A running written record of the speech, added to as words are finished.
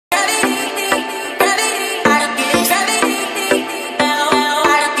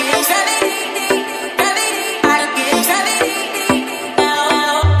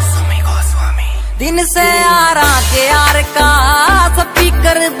दिन से यारा के यार का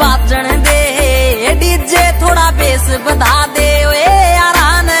स्पीकर बाजण दे, डीजे थोड़ा बेस बधा दे, ओए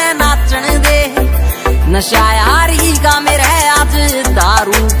यारा ने नाचण दे। नशा यार ही का मेरे आज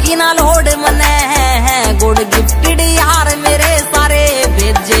दारू की ना लोड मने है, गुड गिफ्टेड यार मेरे सारे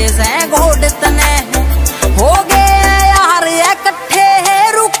भेजे से घोड़ तने हो गए यार इकट्ठे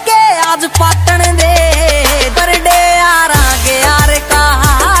रुके आज पाटन दे। बर्थडे यारा के यार का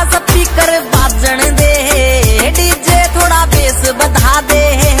स्पीकर बाजण दे, डीजे थोड़ा बेस बधा दे,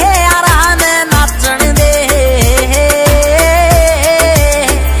 यारा ने नाचण दे।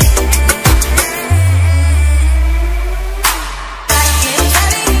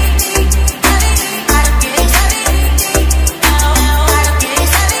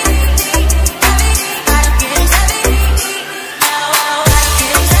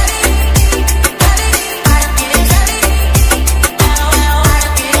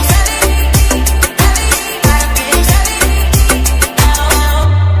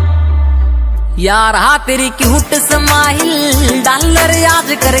 यार हाँ तेरी क्यूट स्माइल डॉलर याद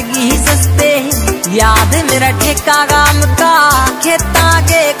करगी सस्ते, याद मेरा ठेका गाम का खेता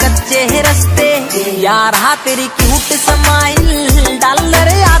के कच्चे रस्ते। यार हाँ तेरी क्यूट स्माइल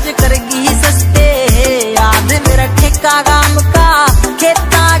डॉलर याद करगी सस्ते, याद मेरा ठेका गाम का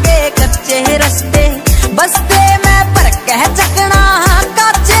खेता के कच्चे रस्ते। बस्ते में पर कह चकना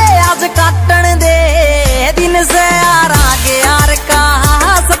काचे आज काटन दे, दिन से यार आगे यार का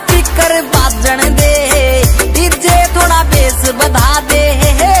स्पीकर बाजण दे, डीजे थोड़ा बेस बधा दे,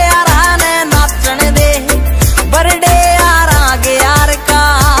 यारा ने नाचण दे। बर्थडे यार आगे यार का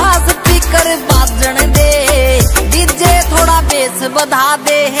स्पीकर बाजण दे, डीजे थोड़ा बेस बधा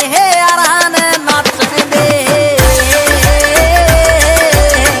दे, यारा ने नाचण दे।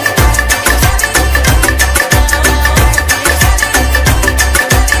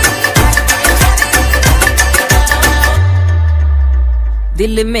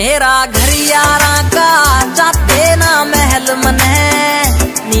 दिल मेरा घर यारा का चाहते ना महल मन है,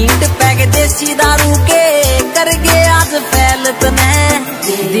 नीट पैक देसी दारू के कर गे आज फैलत ने।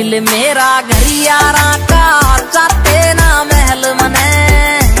 दिल मेरा घर यारा का चाहते ना महल मन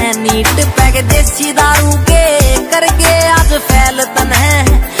है, नीट पैक देसी दारू के कर गे आज फैलत ने।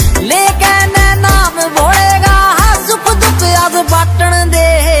 लेकिन नाम बोलेगा सुख दुख आज बाटन दे,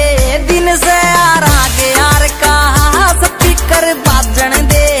 दिन से यारा के यार का स्पीकर बाजण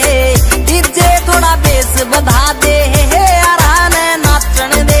दे, डीजे थोड़ा बेस बधा दे, यारा ने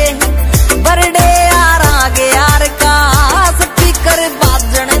नाचण दे। बर्थडे यार आगे यार का स्पीकर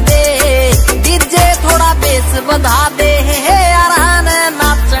बाजण दे, डीजे थोड़ा बेस बधा दे, यारा ने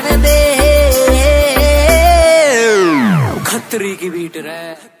नाचण दे। खतरी की बीट रे।